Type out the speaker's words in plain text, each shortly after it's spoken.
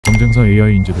경쟁사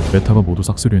AI 인재들 메타가 모두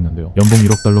싹쓸이 했는데요. 연봉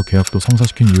 1억 달러 계약도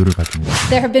성사시킨 이유를 밝힙니다.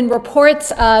 There have been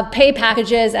reports of pay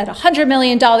packages at $100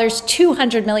 million,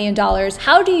 $200 million.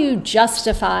 How do you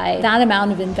justify that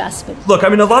amount of investment? Look, I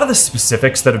mean, a lot of the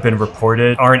specifics that have been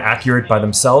reported aren't accurate by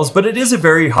themselves, but it is a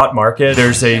very hot market.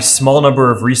 There's a small number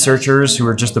of researchers who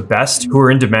are just the best, who are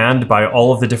in demand by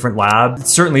all of the different labs. It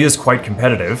certainly is quite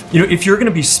competitive. You know, if you're going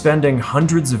to be spending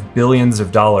hundreds of billions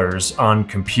of dollars on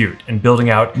compute and building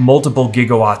out multiple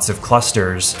gigawatts of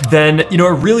clusters, then, you know,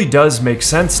 it really does make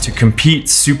sense to compete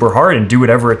super hard and do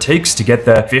whatever it takes to get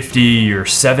the 50 or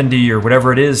 70 or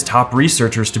whatever it is top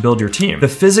researchers to build your team. The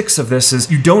physics of this is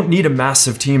you don't need a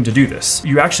massive team to do this.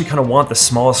 You actually kind of want the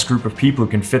smallest group of people who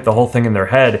can fit the whole thing in their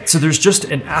head. So there's just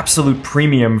an absolute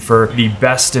premium for the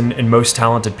best and most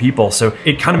talented people. So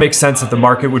it kind of makes sense that the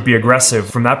market would be aggressive.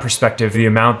 From that perspective, the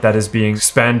amount that is being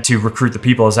spent to recruit the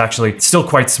people is actually still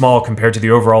quite small compared to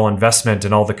the overall investment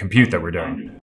and all the compute that we're doing.